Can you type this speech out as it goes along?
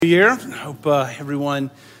Year. I hope everyone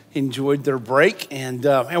enjoyed their break, and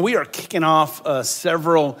we are kicking off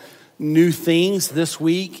several new things this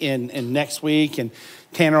week and next week, and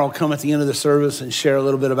Tanner will come at the end of the service and share a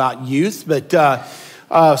little bit about youth, but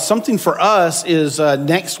something for us is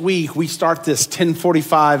next week we start this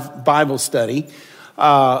 1045 Bible study,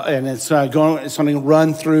 and it's going to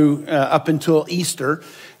run through up until Easter.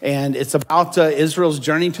 And it's about Israel's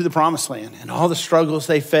journey to the promised land and all the struggles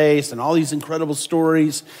they faced and all these incredible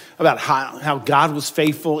stories about how God was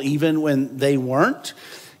faithful even when they weren't.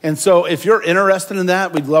 And so if you're interested in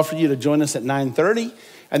that, we'd love for you to join us at 9:30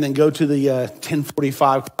 and then go to the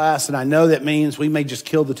 1045 class. And I know that means we may just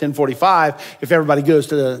kill the 1045 if everybody goes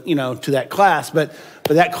to the, to that class, but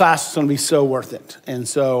that class is going to be so worth it. And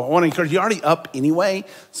so I want to encourage you, already up anyway.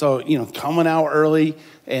 So, come an hour early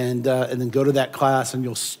and then go to that class, and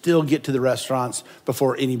you'll still get to the restaurants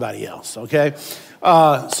before anybody else, okay?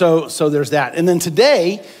 So there's that. And then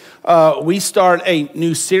today, we start a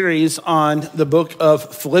new series on the book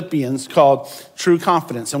of Philippians called True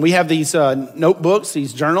Confidence. And we have these notebooks,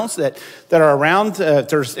 these journals that are around.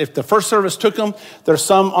 If the first service took them, there's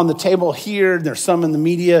some on the table here. There's some in the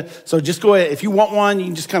media. So just go ahead. If you want one, you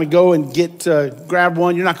can just kind of go and grab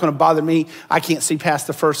one. You're not going to bother me. I can't see past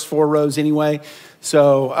the first 4 rows anyway.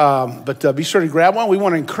 So, but be sure to grab one. We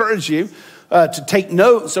want to encourage you to take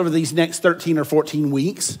notes over these next 13 or 14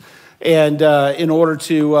 weeks. And in order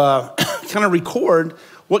to kind of record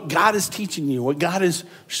what God is teaching you, what God is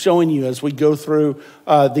showing you as we go through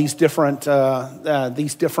these different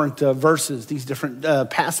verses, these different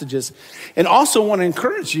passages. And also want to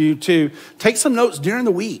encourage you to take some notes during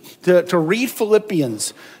the week, to read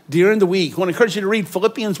Philippians during the week. I want to encourage you to read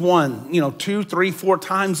Philippians 1, 2, 3, 4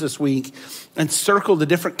 times this week, and circle the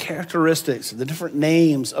different characteristics, the different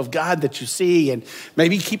names of God that you see, and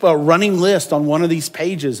maybe keep a running list on one of these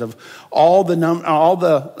pages of all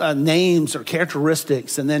the names or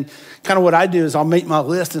characteristics. And then kind of what I do is I'll make my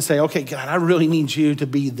list and say, okay, God, I really need you to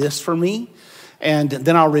be this for me. And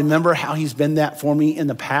then I'll remember how he's been that for me in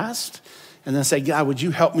the past. And then say, God, would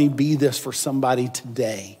you help me be this for somebody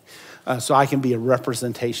today? So I can be a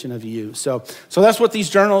representation of you. So that's what these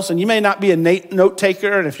journals, and you may not be a note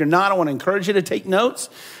taker, and if you're not, I want to encourage you to take notes,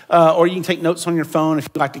 or you can take notes on your phone if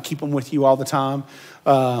you like to keep them with you all the time,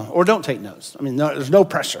 or don't take notes. I mean, there's no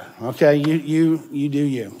pressure, okay? You do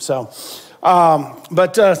you. So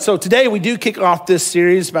today we do kick off this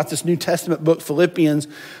series about this New Testament book, Philippians,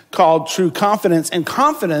 called True Confidence, and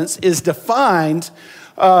confidence is defined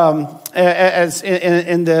as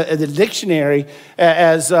in the dictionary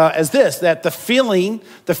as this, that the feeling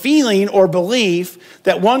or belief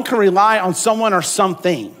that one can rely on someone or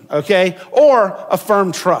something, okay, or a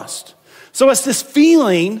firm trust. So it's this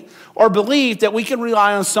feeling or belief that we can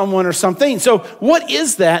rely on someone or something. So what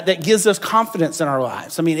is that gives us confidence in our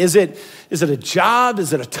lives? I mean, is it a job?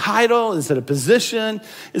 Is it a title? Is it a position?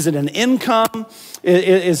 Is it an income?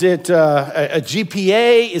 Is it a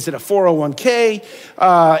GPA? Is it a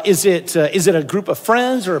 401k? Is it a group of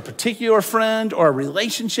friends or a particular friend or a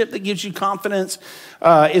relationship that gives you confidence?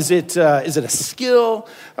 Is it a skill?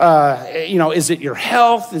 Is it your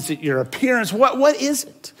health? Is it your appearance? What is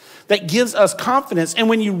it that gives us confidence? And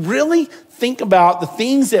when you really think about the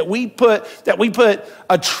things that we put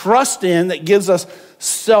a trust in that gives us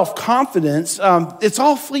self-confidence, it's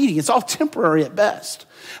all fleeting. It's all temporary at best.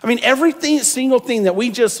 I mean, single thing that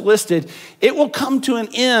we just listed, it will come to an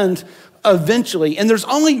end eventually. And there's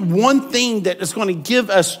only one thing that is going to give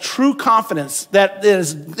us true confidence that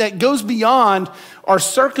goes beyond our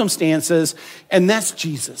circumstances, and that's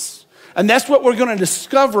Jesus. And that's what we're going to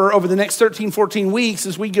discover over the next 13, 14 weeks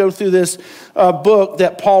as we go through this book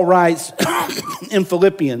that Paul writes in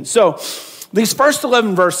Philippians. So these first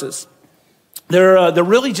 11 verses, they're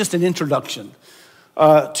really just an introduction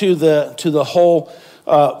to the whole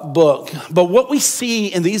book. But what we see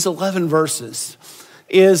in these 11 verses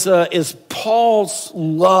is Paul's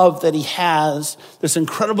love that he has, this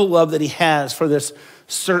incredible love that he has for this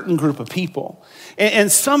certain group of people.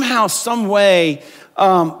 And somehow, some way,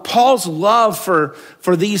 Paul's love for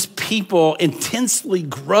these people intensely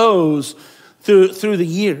grows through the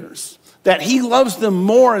years. That he loves them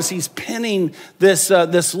more as he's penning this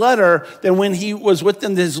letter than when he was with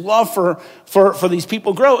them. His love for these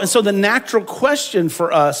people grow. And so the natural question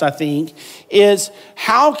for us, I think, is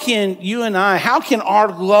how can our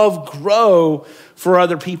love grow for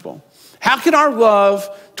other people? How can our love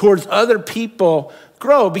towards other people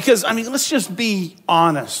grow? Because, let's just be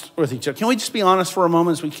honest with each other. Can we just be honest for a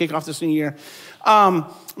moment as we kick off this new year?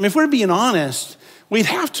 If we're being honest, we'd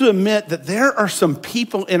have to admit that there are some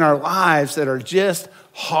people in our lives that are just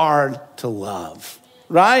hard to love,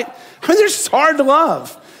 right? They're just hard to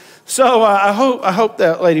love. So I hope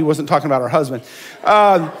that lady wasn't talking about her husband.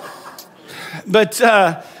 But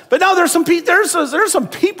no, there's some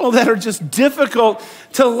people that are just difficult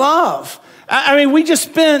to love. I mean, we just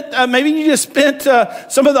spent, maybe you just spent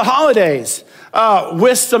some of the holidays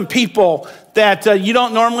with some people that you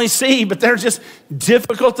don't normally see, but they're just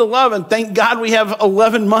difficult to love. And thank God we have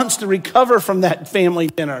 11 months to recover from that family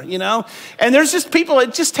dinner, you know? And there's just people,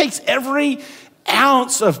 it just takes every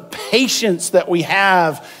ounce of patience that we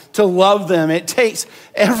have to love them. It takes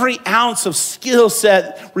every ounce of skill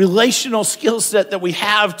set, relational skill set that we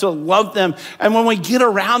have to love them. And when we get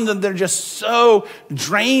around them, they're just so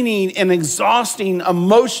draining and exhausting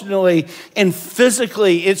emotionally and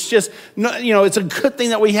physically. It's just, you know, it's a good thing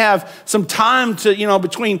that we have some time to, you know,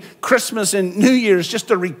 between Christmas and New Year's just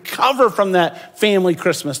to recover from that family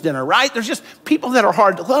Christmas dinner, right? There's just people that are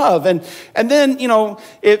hard to love. And then,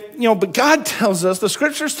 but God tells us, the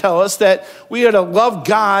scriptures tell us that we are to love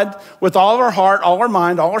God with all of our heart, all our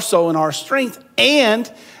mind, all our soul, and our strength. And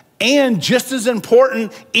just as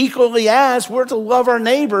important, equally as, we're to love our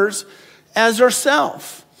neighbors as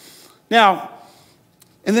ourselves. Now,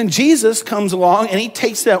 and then Jesus comes along and he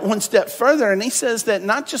takes that one step further and he says that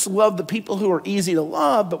not just love the people who are easy to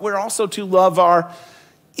love, but we're also to love our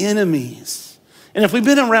enemies. And if we've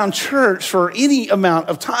been around church for any amount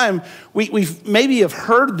of time, we've maybe have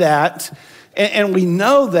heard that and we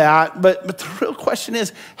know that, but the real question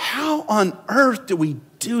is, how on earth do we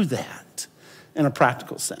do that in a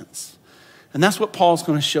practical sense? And that's what Paul's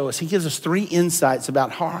going to show us. He gives us 3 insights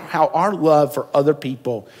about how our love for other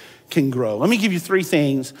people can grow. Let me give you 3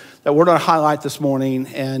 things that we're going to highlight this morning,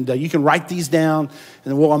 and you can write these down,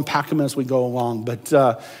 and we'll unpack them as we go along. But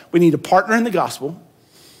we need to partner in the gospel,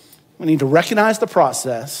 we need to recognize the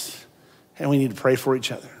process, and we need to pray for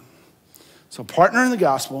each other. So partner in the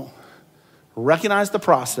gospel, recognize the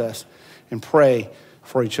process, and pray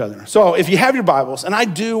for each other. So if you have your Bibles, and I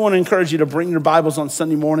do want to encourage you to bring your Bibles on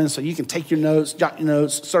Sunday morning so you can take your notes, jot your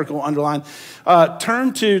notes, circle, underline.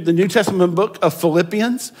 Turn to the New Testament book of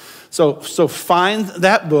Philippians. So find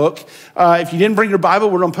that book. If you didn't bring your Bible,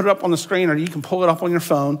 we're going to put it up on the screen, or you can pull it up on your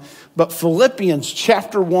phone. But Philippians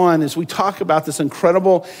chapter 1, as we talk about this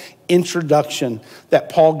incredible introduction that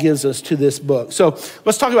Paul gives us to this book. So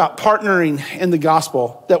let's talk about partnering in the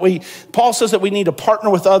gospel. Paul says that we need to partner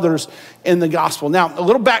with others in the gospel. Now, a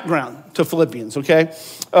little background to Philippians, okay?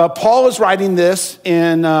 Paul is writing this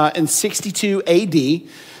in 62 AD,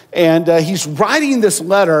 and he's writing this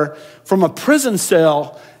letter from a prison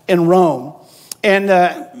cell in Rome.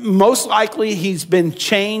 And most likely he's been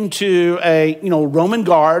chained to a Roman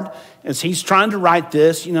guard as he's trying to write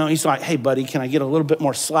this. He's like, hey, buddy, can I get a little bit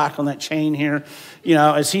more slack on that chain here?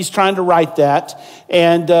 As he's trying to write that.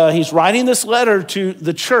 And he's writing this letter to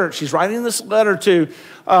the church. He's writing this letter to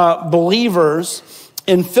believers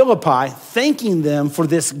in Philippi, thanking them for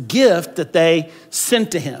this gift that they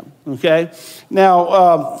sent to him, okay?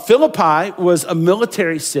 Now, Philippi was a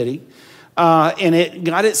military city. And it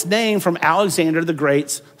got its name from Alexander the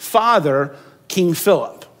Great's father, King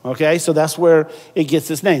Philip. Okay, so that's where it gets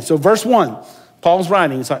its name. So verse 1, Paul's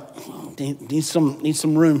writing. He's like, need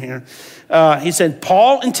some room here. He said,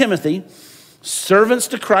 Paul and Timothy,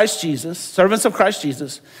 servants of Christ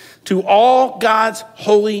Jesus, to all God's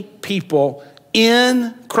holy people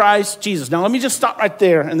in Christ Jesus. Now, let me just stop right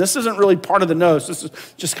there. And this isn't really part of the notes. This is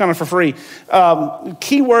just kind of for free.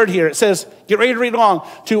 Key word here. It says, get ready to read along.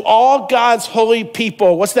 To all God's holy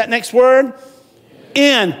people. What's that next word?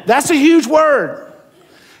 In. That's a huge word.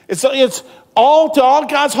 It's all to all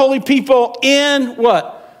God's holy people in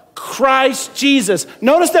what? Christ Jesus.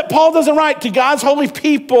 Notice that Paul doesn't write to God's holy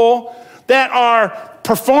people that are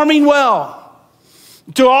performing well.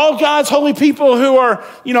 To all God's holy people who are,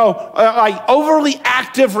 like overly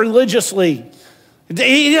active religiously.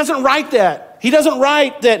 He doesn't write that. He doesn't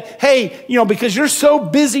write that, hey, because you're so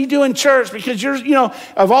busy doing church, because you're,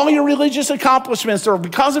 of all your religious accomplishments, or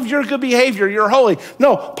because of your good behavior, you're holy.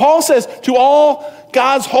 No, Paul says to all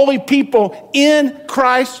God's holy people in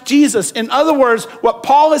Christ Jesus. In other words, what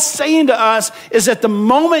Paul is saying to us is that the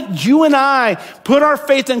moment you and I put our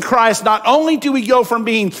faith in Christ, not only do we go from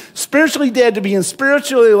being spiritually dead to being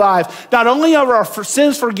spiritually alive, not only are our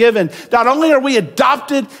sins forgiven, not only are we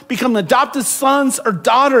adopted, become adopted sons or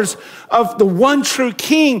daughters of the one true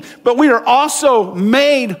King, but we are also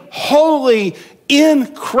made holy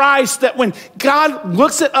in Christ, that when God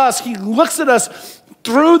looks at us, he looks at us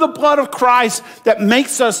through the blood of Christ that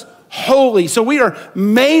makes us holy. So we are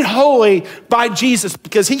made holy by Jesus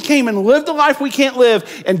because he came and lived the life we can't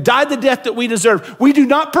live and died the death that we deserve. We do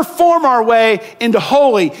not perform our way into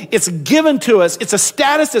holy. It's given to us. It's a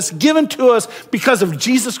status that's given to us because of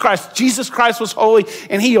Jesus Christ. Jesus Christ was holy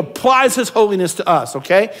and he applies his holiness to us,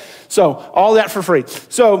 okay? So all that for free.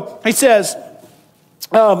 So he says,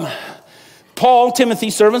 Paul, Timothy,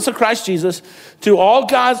 servants of Christ Jesus, to all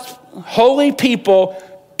God's holy people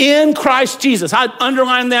in Christ Jesus. I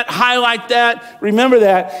underline that, highlight that, remember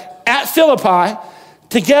that, at Philippi,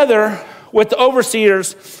 together with the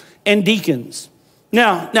overseers and deacons.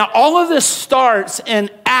 Now all of this starts in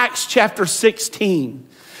Acts chapter 16.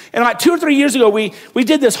 And like 2 or 3 years ago, we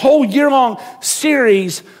did this whole year-long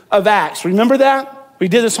series of Acts. Remember that? We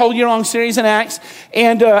did this whole year-long series in Acts.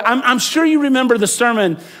 And I'm sure you remember the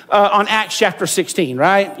sermon on Acts chapter 16,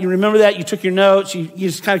 right? You remember that? You took your notes. You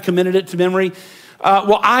just kind of committed it to memory.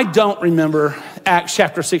 Well, I don't remember Acts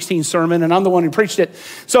chapter 16 sermon, and I'm the one who preached it.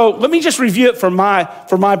 So let me just review it for my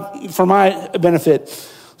benefit.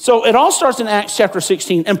 So it all starts in Acts chapter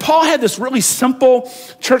 16, and Paul had this really simple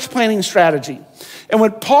church planting strategy. And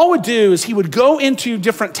what Paul would do is he would go into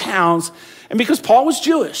different towns, and because Paul was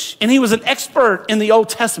Jewish, and he was an expert in the Old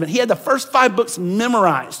Testament, he had the first 5 books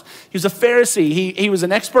memorized. He was a Pharisee. He was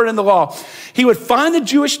an expert in the law. He would find the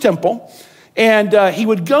Jewish temple, and he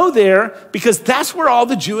would go there because that's where all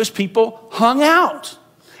the Jewish people hung out.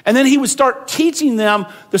 And then he would start teaching them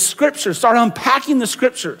the scriptures, start unpacking the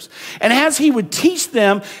scriptures. And as he would teach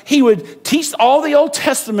them, he would teach all the Old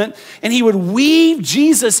Testament, and he would weave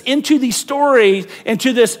Jesus into these stories,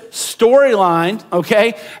 into this storyline,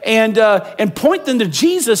 okay? And point them to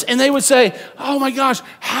Jesus, and they would say, oh my gosh,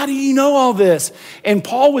 how do you know all this? And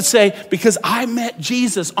Paul would say, because I met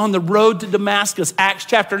Jesus on the road to Damascus, Acts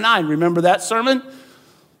chapter 9. Remember that sermon?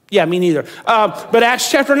 Yeah, me neither. But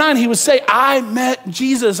Acts chapter 9, he would say, I met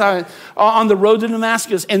Jesus on the road to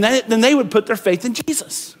Damascus. And then they would put their faith in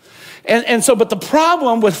Jesus. And so, but the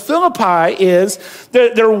problem with Philippi is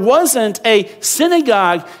there wasn't a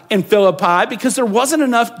synagogue in Philippi because there wasn't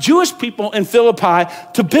enough Jewish people in Philippi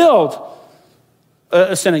to build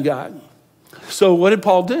a synagogue. So what did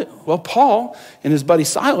Paul do? Well, Paul and his buddy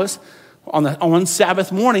Silas, on one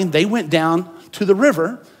Sabbath morning, they went down to the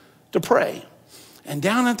river to pray. And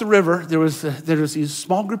down at the river, there was this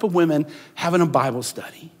small group of women having a Bible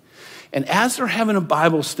study. And as they're having a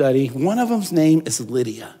Bible study, one of them's name is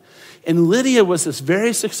Lydia. And Lydia was this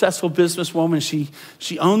very successful businesswoman.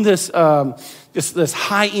 She owned this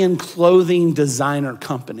high-end clothing designer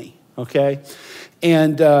company, okay?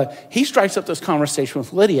 And he strikes up this conversation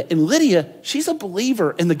with Lydia. And Lydia, she's a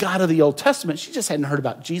believer in the God of the Old Testament. She just hadn't heard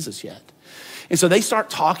about Jesus yet. And so they start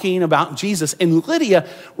talking about Jesus. And Lydia,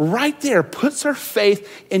 right there, puts her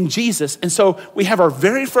faith in Jesus. And so we have our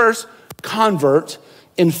very first convert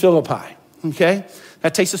in Philippi, okay?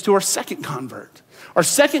 That takes us to our second convert. Our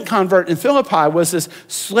second convert in Philippi was this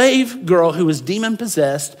slave girl who was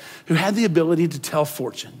demon-possessed, who had the ability to tell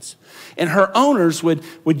fortunes. And her owners would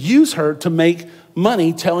use her to make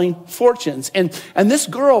money telling fortunes. And this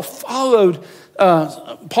girl followed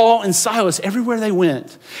Paul and Silas everywhere they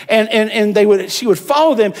went. And she would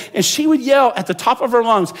follow them, and she would yell at the top of her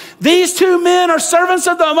lungs, these 2 men are servants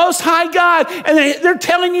of the Most High God, and they're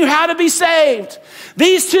telling you how to be saved.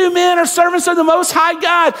 These 2 men are servants of the Most High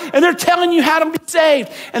God, and they're telling you how to be saved.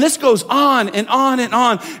 And this goes on and on and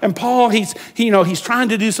on. And Paul, he's trying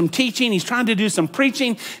to do some teaching. He's trying to do some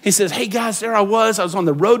preaching. He says, hey guys, there I was on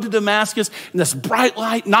the road to Damascus, and this bright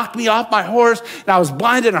light knocked me off my horse, and I was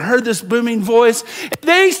blinded, and I heard this booming voice.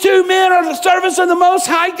 These 2 men are the servants of the Most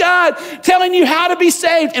High God, telling you how to be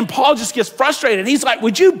saved. And Paul just gets frustrated. He's like,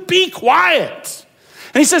 would you be quiet?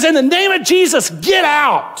 And he says, in the name of Jesus, get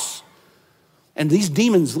out. And these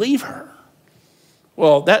demons leave her.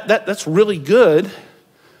 Well, that's really good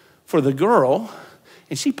for the girl.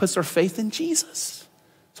 And she puts her faith in Jesus.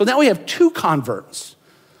 So now we have 2 converts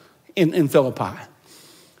in Philippi.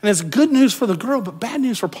 And it's good news for the girl, but bad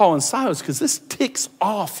news for Paul and Silas, because this ticks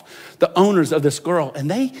off the owners of this girl. And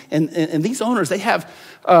these owners, they have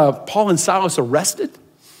Paul and Silas arrested.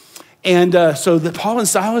 And so Paul and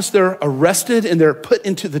Silas, they're arrested and they're put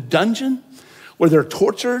into the dungeon where they're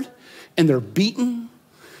tortured and they're beaten.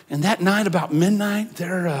 And that night about midnight,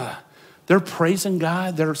 they're They're praising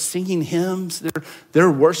God. They're singing hymns.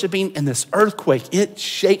 They're worshiping. And this earthquake, it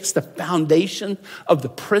shakes the foundation of the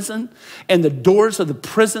prison. And the doors of the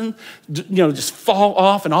prison, just fall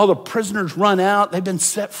off. And all the prisoners run out. They've been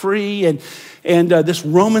set free. And this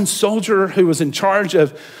Roman soldier who was in charge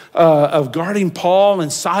of guarding Paul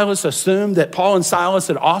and Silas assumed that Paul and Silas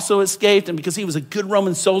had also escaped. And because he was a good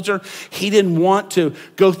Roman soldier, he didn't want to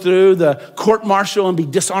go through the court martial and be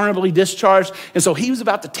dishonorably discharged. And so he was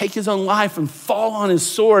about to take his own life and fall on his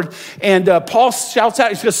sword. And Paul shouts out,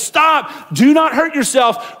 he says, "Stop, do not hurt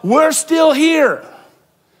yourself. We're still here."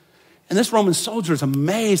 And this Roman soldier is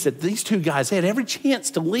amazed that these two guys, they had every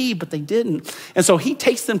chance to leave, but they didn't. And so he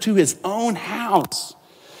takes them to his own house.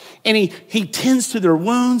 And he tends to their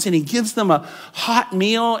wounds and he gives them a hot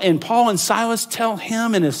meal. And Paul and Silas tell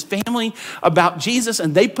him and his family about Jesus.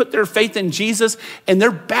 And they put their faith in Jesus and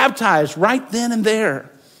they're baptized right then and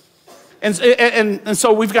there. And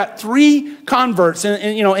so we've got 3 converts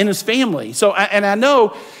in his family. So, and I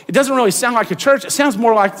know it doesn't really sound like a church. It sounds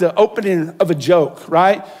more like the opening of a joke,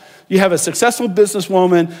 right? You have a successful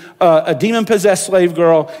businesswoman, a demon-possessed slave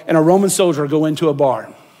girl, and a Roman soldier go into a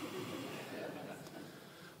bar.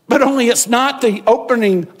 But only it's not the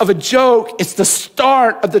opening of a joke. It's the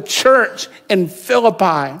start of the church in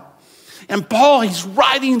Philippi. And Paul, he's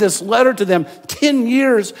writing this letter to them 10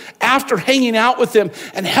 years after hanging out with them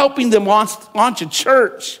and helping them launch a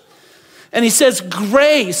church. And he says,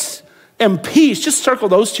 grace and peace, just circle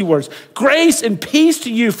those 2 words. Grace and peace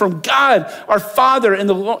to you from God, our Father, and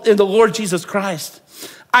the Lord Jesus Christ.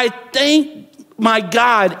 I thank my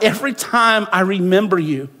God every time I remember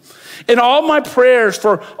you. In all my prayers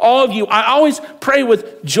for all of you, I always pray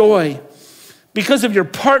with joy because of your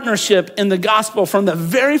partnership in the gospel from the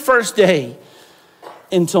very first day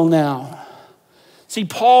until now. See,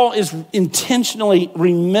 Paul is intentionally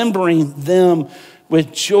remembering them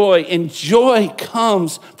with joy, and joy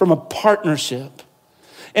comes from a partnership.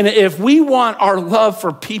 And if we want our love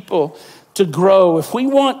for people to grow, if we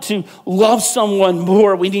want to love someone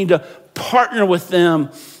more, we need to partner with them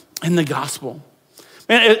in the gospel.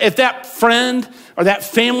 And if that friend or that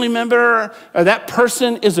family member or that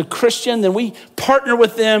person is a Christian, then we partner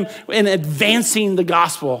with them in advancing the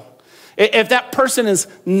gospel. If that person is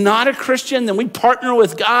not a Christian, then we partner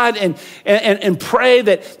with God and pray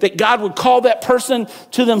that God would call that person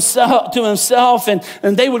to himself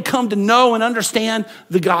and they would come to know and understand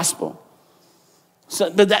the gospel.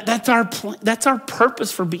 So, but that's our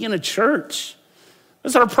purpose for being a church.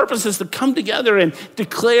 That's our purpose, is to come together and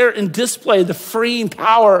declare and display the freeing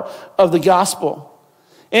power of the gospel.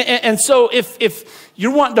 And so if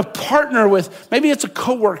you're wanting to partner with, maybe it's a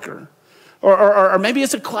coworker, or maybe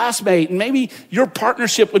it's a classmate, and maybe your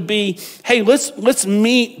partnership would be, hey, let's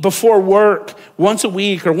meet before work once a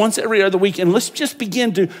week or once every other week, and let's just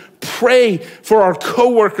begin to pray for our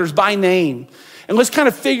coworkers by name. And let's kind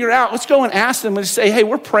of figure out, let's go and ask them and say, hey,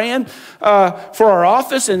 we're praying for our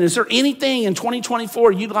office, and is there anything in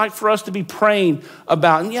 2024 you'd like for us to be praying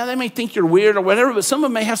about? And yeah, they may think you're weird or whatever, but some of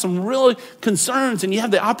them may have some real concerns, and you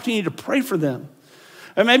have the opportunity to pray for them.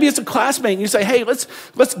 And maybe it's a classmate, and you say, hey,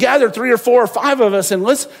 let's gather 3 or 4 or 5 of us, and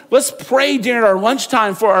let's pray during our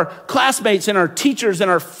lunchtime for our classmates and our teachers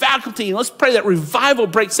and our faculty, and let's pray that revival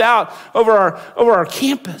breaks out over our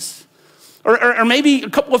campus. Or maybe a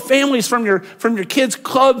couple of families from your kids'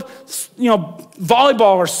 club,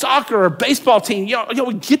 volleyball or soccer or baseball team.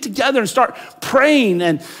 We get together and start praying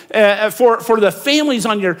and for the families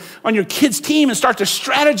on your kids' team and start to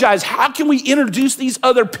strategize. How can we introduce these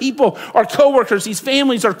other people, our coworkers, these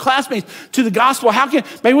families, our classmates to the gospel?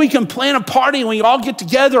 Maybe we can plan a party and we all get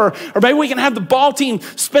together, or maybe we can have the ball team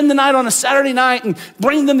spend the night on a Saturday night and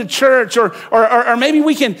bring them to church, or maybe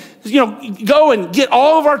we can go and get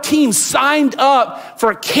all of our teams signed up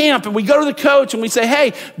for a camp, and we go to the coach and we say,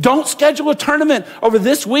 hey, don't schedule a tournament over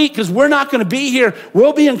this week because we're not going to be here.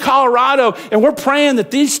 We'll be in Colorado, and we're praying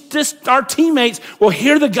that our teammates will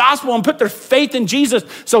hear the gospel and put their faith in Jesus,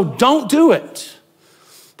 so don't do it.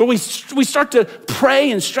 But we start to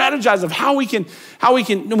pray and strategize of how we can,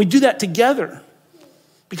 and we do that together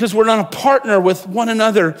because we're not a partner with one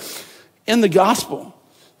another in the gospel.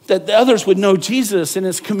 That the others would know Jesus and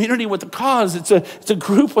his community with a cause. It's a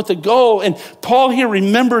group with a goal. And Paul here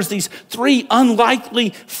remembers these 3 unlikely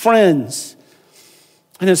friends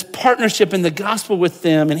and his partnership in the gospel with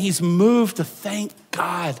them. And he's moved to thank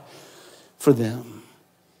God for them.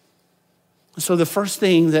 So the first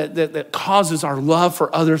thing that causes our love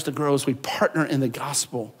for others to grow is we partner in the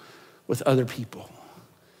gospel with other people.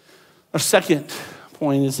 Our second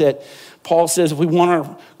point is that Paul says if we want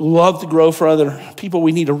our love to grow for other people,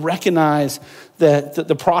 we need to recognize that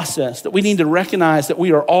the process, that we need to recognize that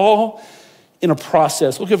we are all in a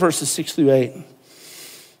process. Look at verses 6 through 8. It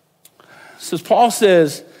says, Paul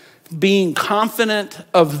says, being confident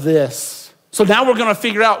of this. So now we're going to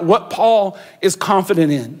figure out what Paul is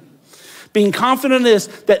confident in. Being confident is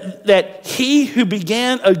that he who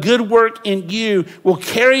began a good work in you will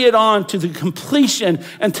carry it on to the completion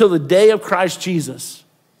until the day of Christ Jesus.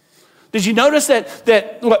 Did you notice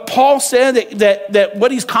that what Paul said, that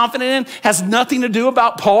what he's confident in has nothing to do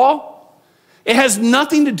about Paul? It has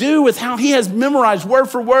nothing to do with how he has memorized word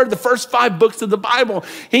for word the first 5 books of the Bible.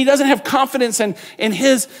 He doesn't have confidence in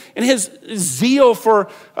his zeal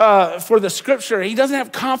for the scripture. He doesn't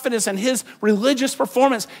have confidence in his religious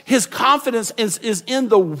performance. His confidence is in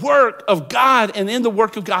the work of God and in the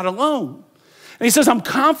work of God alone. And he says, I'm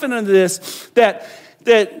confident of this, that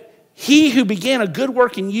he who began a good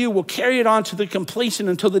work in you will carry it on to the completion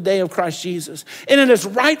until the day of Christ Jesus. And it is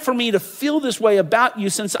right for me to feel this way about you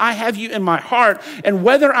since I have you in my heart. And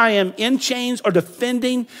whether I am in chains or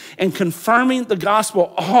defending and confirming the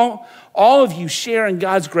gospel, all of you share in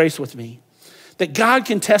God's grace with me. That God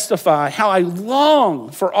can testify how I long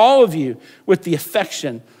for all of you with the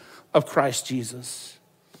affection of Christ Jesus.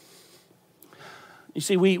 You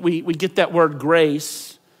see, we get that word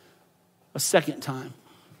grace a second time.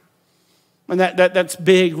 And that's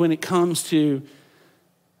big when it comes to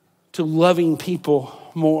loving people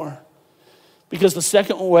more. Because the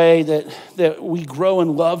second way that we grow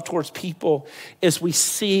in love towards people is we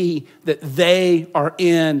see that they are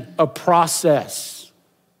in a process.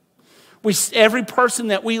 Every person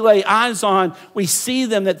that we lay eyes on, we see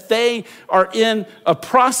them that they are in a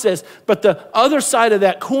process. But the other side of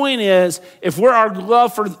that coin is, if our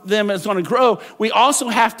love for them is going to grow, we also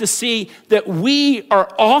have to see that we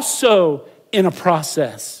are also in a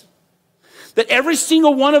process. That every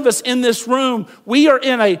single one of us in this room, we are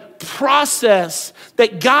in a process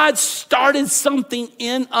that God started something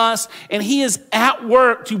in us and he is at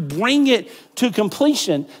work to bring it to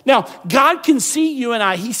completion. Now, God can see you and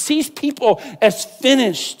I. He sees people as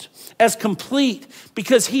finished, as complete,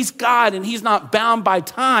 because he's God and he's not bound by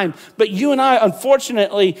time. But you and I,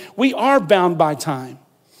 unfortunately, we are bound by time.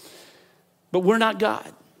 But we're not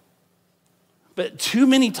God. But too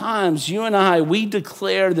many times, you and I, we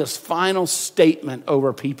declare this final statement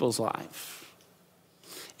over people's life.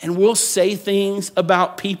 And we'll say things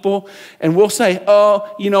about people, and we'll say,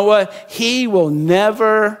 oh, you know what? He will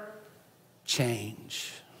never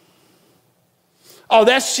change. Oh,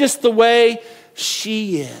 that's just the way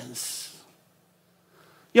she is.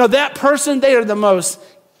 You know, that person, they are the most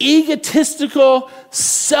egotistical,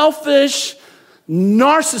 selfish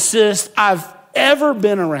narcissist I've ever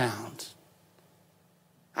been around.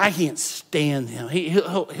 I can't stand him.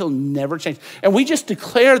 He'll never change. And we just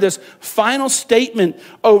declare this final statement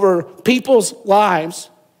over people's lives.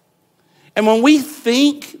 And when we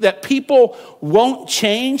think that people won't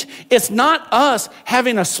change, it's not us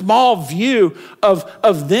having a small view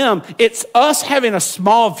of them. It's us having a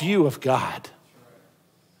small view of God.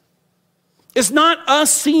 It's not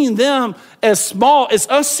us seeing them as small. It's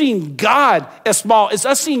us seeing God as small. It's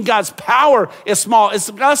us seeing God's power as small. It's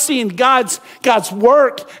us seeing God's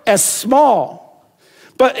work as small.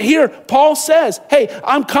 But here, Paul says, hey,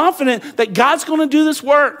 I'm confident that God's going to do this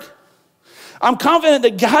work. I'm confident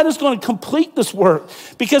that God is going to complete this work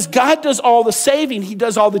because God does all the saving. He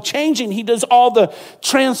does all the changing. He does all the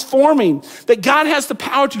transforming. That God has the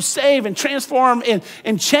power to save and transform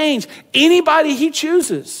and change anybody he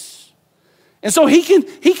chooses. And so he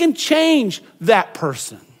can change that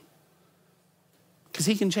person because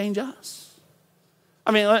he can change us.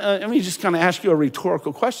 I mean, let me just kind of ask you a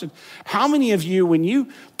rhetorical question. How many of you, when you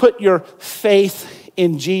put your faith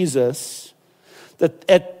in Jesus, that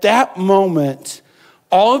at that moment,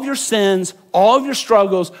 all of your sins, all of your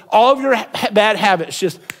struggles, all of your bad habits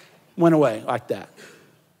just went away like that?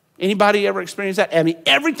 Anybody ever experienced that? I mean,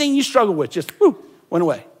 everything you struggle with just went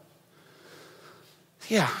away.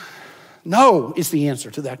 Yeah. No is the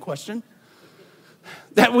answer to that question.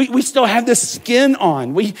 That we still have this skin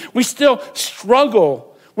on. We still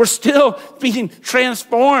struggle. We're still being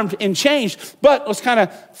transformed and changed. But let's kind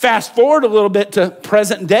of fast forward a little bit to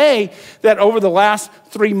present day, that over the last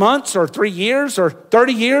 3 months or 3 years or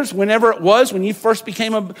 30 years, whenever it was, when you first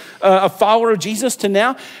became a follower of Jesus to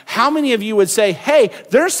now, how many of you would say, hey,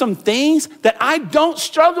 there's some things that I don't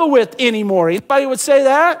struggle with anymore? Anybody would say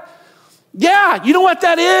that? Yeah, you know what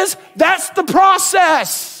that is? That's the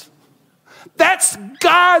process. That's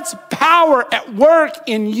God's power at work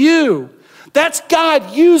in you. That's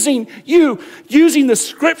God using you, using the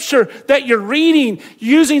scripture that you're reading,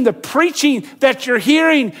 using the preaching that you're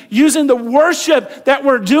hearing, using the worship that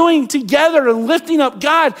we're doing together and lifting up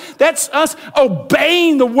God. That's us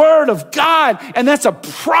obeying the word of God. And that's a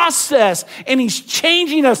process. And he's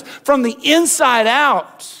changing us from the inside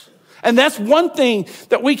out. And that's one thing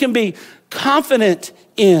that we can be confident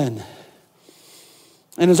in.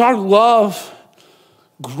 And as our love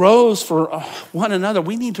grows for one another,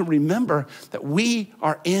 we need to remember that we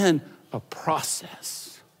are in a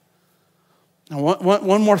process. Now,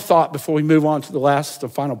 one more thought before we move on to the last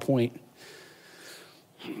and final point.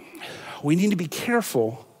 We need to be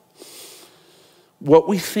careful what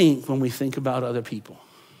we think when we think about other people.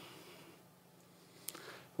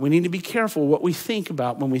 We need to be careful what we think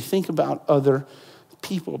about when we think about other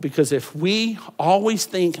people, because if we always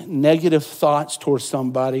think negative thoughts towards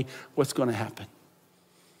somebody, what's going to happen?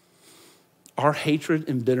 Our hatred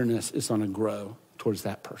and bitterness is going to grow towards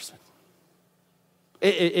that person.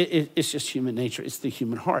 It's just human nature. It's the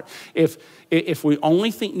human heart. If we only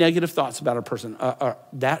think negative thoughts about a person,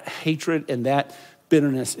 that hatred and that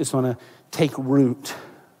bitterness is going to take root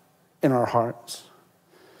in our hearts.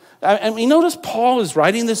 I mean, notice Paul is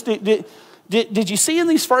writing this. Did you see in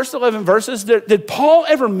these first 11 verses, did Paul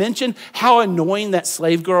ever mention how annoying that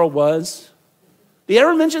slave girl was? Did he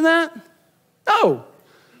ever mention that? No.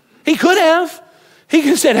 He could have. He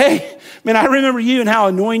could have said, hey, man, I remember you and how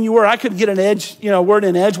annoying you were. I couldn't get an edge, word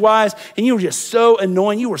in edgewise, and you were just so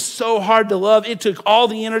annoying. You were so hard to love. It took all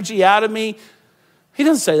the energy out of me. He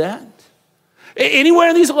doesn't say that. Anywhere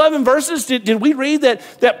in these 11 verses, did we read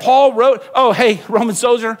that Paul wrote, oh, hey, Roman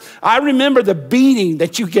soldier, I remember the beating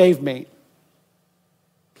that you gave me.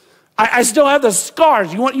 I still have the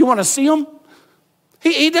scars. You want to see them?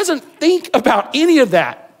 He doesn't think about any of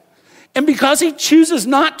that. And because he chooses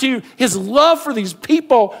not to, his love for these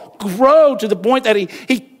people grow to the point that he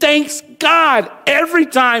thanks God every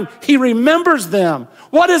time he remembers them.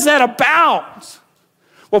 What is that about?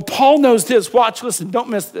 Well, Paul knows this. Watch, listen, don't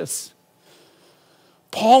miss this.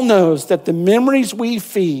 Paul knows that the memories we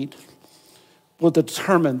feed will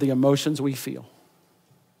determine the emotions we feel.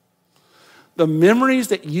 The memories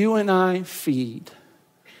that you and I feed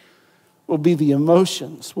will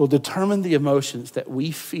determine the emotions that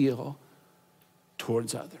we feel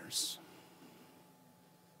towards others.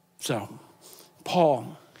 So,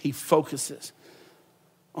 Paul, he focuses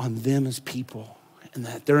on them as people and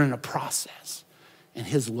that they're in a process and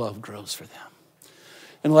his love grows for them.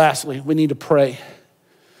 And lastly, we need to pray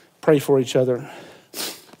for each other.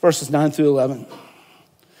 Verses 9 through 11.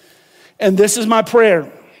 And this is my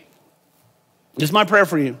prayer. This is my prayer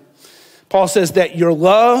for you. Paul says that your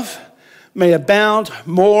love may abound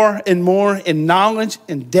more and more in knowledge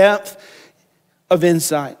and depth of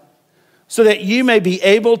insight, so that you may be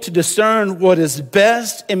able to discern what is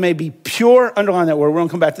best and may be pure, underline that word, we're gonna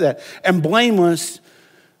come back to that, and blameless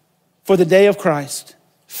for the day of Christ,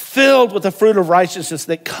 filled with the fruit of righteousness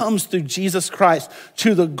that comes through Jesus Christ,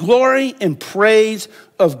 to the glory and praise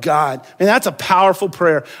of God. And that's a powerful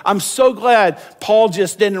prayer. I'm so glad Paul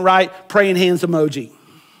just didn't write praying hands emoji.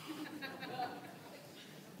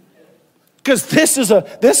 Because this is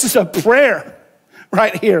a prayer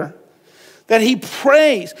right here that he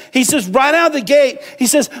prays. He says right out of the gate, he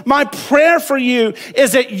says, my prayer for you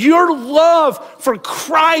is that your love for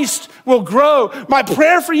Christ will grow. My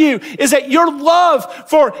prayer for you is that your love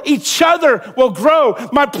for each other will grow.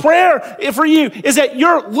 My prayer for you is that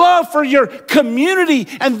your love for your community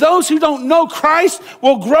and those who don't know Christ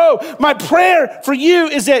will grow. My prayer for you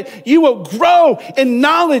is that you will grow in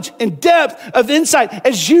knowledge and depth of insight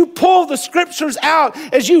as you pull the scriptures out,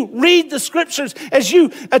 as you read the scriptures, as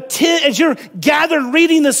you're gathered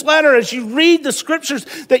reading this letter, as you read the scriptures,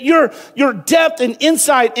 that your depth and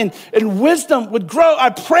insight and wisdom would grow. I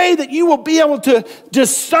pray that you will be able to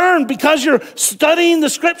discern because you're studying the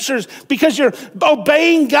scriptures, because you're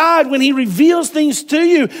obeying God when he reveals things to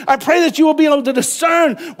you. I pray that you will be able to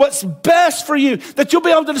discern what's best for you, that you'll be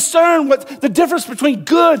able to discern what the difference between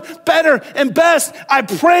good, better, and best. I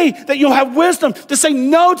pray that you'll have wisdom to say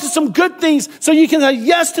no to some good things so you can say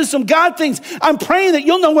yes to some God things. I'm praying that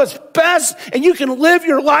you'll know what's best and you can live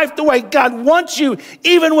your life the way God wants you,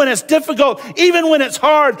 even when it's difficult, even when it's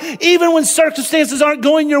hard, even when circumstances aren't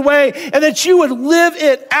going your way, and that you would live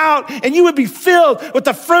it out and you would be filled with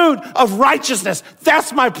the fruit of righteousness.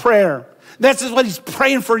 That's my prayer. That's what he's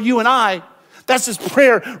praying for you and I. That's his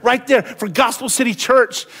prayer right there for Gospel City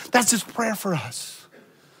Church. That's his prayer for us.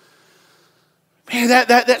 Man,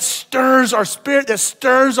 that stirs our spirit, that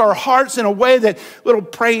stirs our hearts in a way that little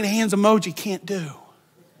praying hands emoji can't do.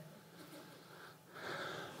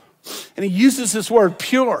 And he uses this word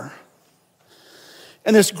pure.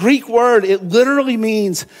 And this Greek word, it literally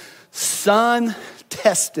means sun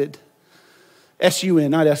tested. S-U-N,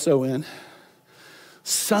 not S-O-N.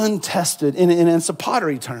 Sun tested, and it's a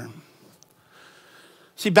pottery term.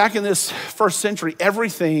 See, back in this first century,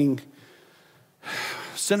 everything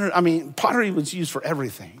pottery was used for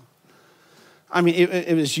everything.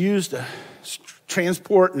 It was used to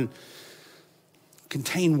transport and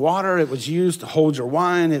contain water. It was used to hold your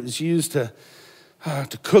wine. It was used to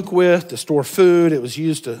cook with, to store food. It was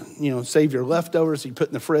used to, save your leftovers you put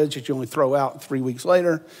in the fridge that you only throw out 3 weeks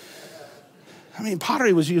later.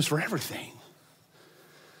 Pottery was used for everything.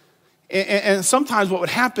 And sometimes what would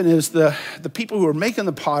happen is the people who were making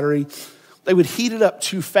the pottery, they would heat it up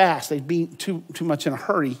too fast. They'd be too much in a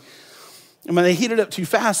hurry. And when they heat it up too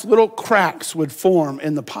fast, little cracks would form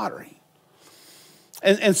in the pottery.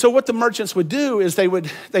 And so what the merchants would do is they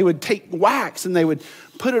would take wax and they would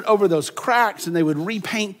put it over those cracks and they would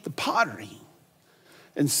repaint the pottery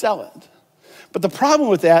and sell it. But the problem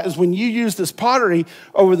with that is when you use this pottery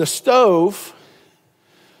over the stove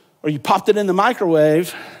or you popped it in the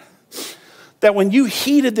microwave, that when you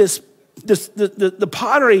heated the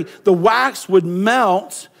pottery, the wax would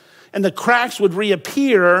melt and the cracks would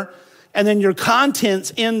reappear, and then your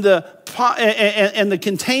contents in the pot and the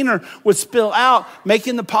container would spill out,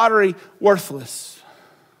 making the pottery worthless.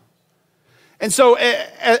 And so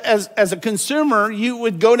as a consumer, you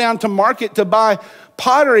would go down to market to buy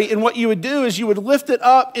pottery, and what you would do is you would lift it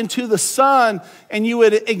up into the sun and you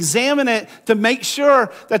would examine it to make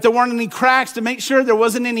sure that there weren't any cracks, to make sure there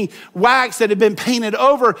wasn't any wax that had been painted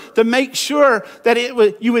over, to make sure that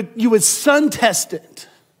you would sun test it.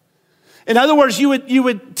 In other words, you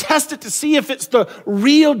would test it to see if it's the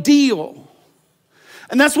real deal.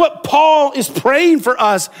 And that's what Paul is praying for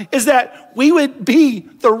us, is that we would be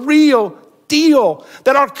the real deal,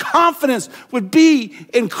 that our confidence would be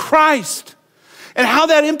in Christ. And how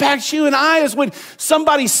that impacts you and I is when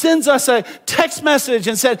somebody sends us a text message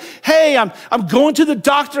and said, hey, I'm going to the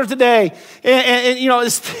doctor today. And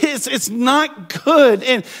it's not good.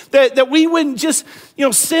 And that we wouldn't just,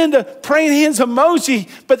 send a praying hands emoji,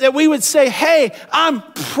 but that we would say, hey, I'm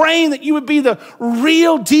praying that you would be the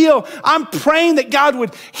real deal. I'm praying that God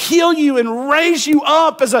would heal you and raise you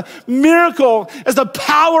up as a miracle, as the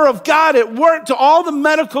power of God at work to all the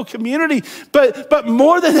medical community. But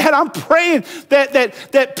more than that, I'm praying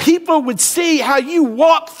that people would see how you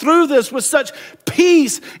walk through this with such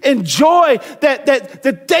peace and joy,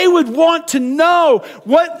 that they would want to know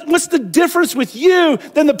what's the difference with you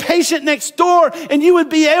than the patient next door, and you would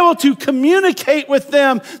be able to communicate with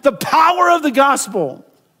them the power of the gospel.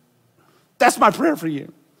 That's my prayer for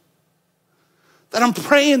you. That I'm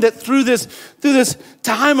praying that through this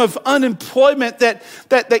time of unemployment,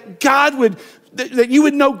 that God would, that you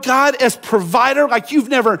would know God as provider like you've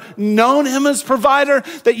never known him as provider,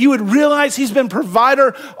 that you would realize he's been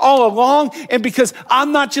provider all along. And because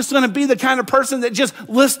I'm not just going to be the kind of person that just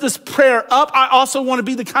lifts this prayer up, I also want to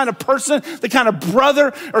be the kind of person, the kind of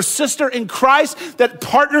brother or sister in Christ that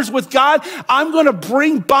partners with God. I'm going to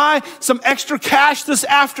bring by some extra cash this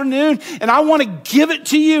afternoon, and I want to give it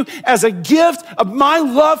to you as a gift of my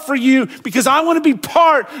love for you, because I want to be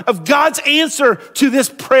part of God's answer to this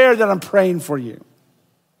prayer that I'm praying for you.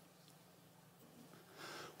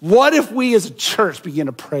 What if we as a church begin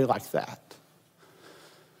to pray like that?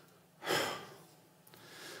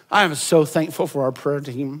 I am so thankful for our prayer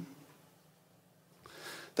team.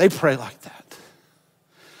 They pray like that.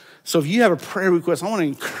 So if you have a prayer request, I want to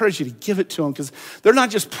encourage you to give it to them, because they're not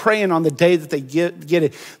just praying on the day that they get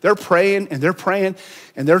it. They're praying and they're praying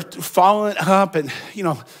and they're following up, and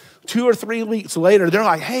 2 or 3 weeks later, they're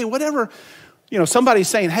like, hey, whatever. Somebody's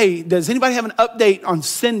saying, hey, does anybody have an update on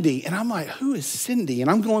Cindy? And I'm like, who is Cindy? And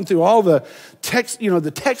I'm going through all the text, the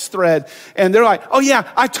text thread. And they're like, oh yeah,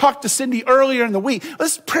 I talked to Cindy earlier in the week.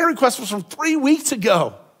 This prayer request was from 3 weeks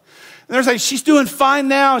ago. And they're saying, she's doing fine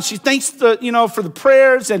now. And she thanks for the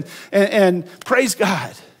prayers and praise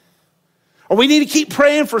God. Or we need to keep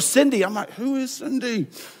praying for Cindy. I'm like, who is Cindy?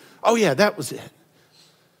 Oh yeah, that was it.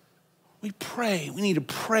 We pray. We need to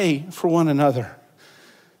pray for one another.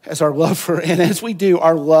 And as we do,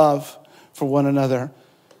 our love for one another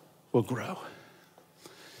will grow.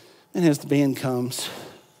 And as the band comes,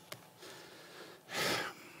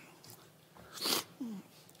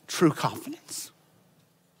 true confidence.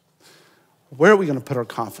 Where are we going to put our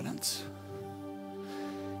confidence?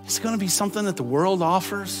 Is it going to be something that the world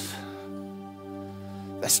offers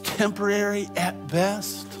that's temporary at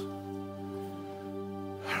best?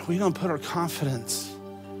 Or are we going to put our confidence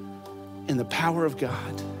in the power of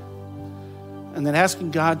God, and then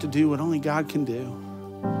asking God to do what only God can do,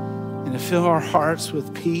 and to fill our hearts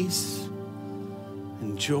with peace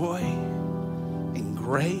joy and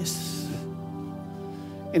grace,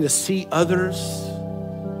 and to see others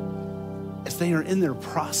as they are in their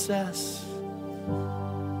process,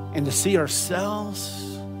 and to see ourselves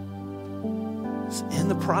in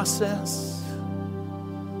the process.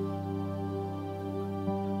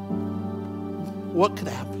 What could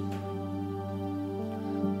happen?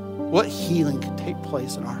 What healing could take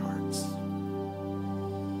place in our hearts?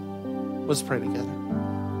 Let's pray together.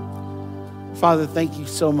 Father, thank you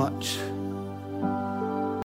so much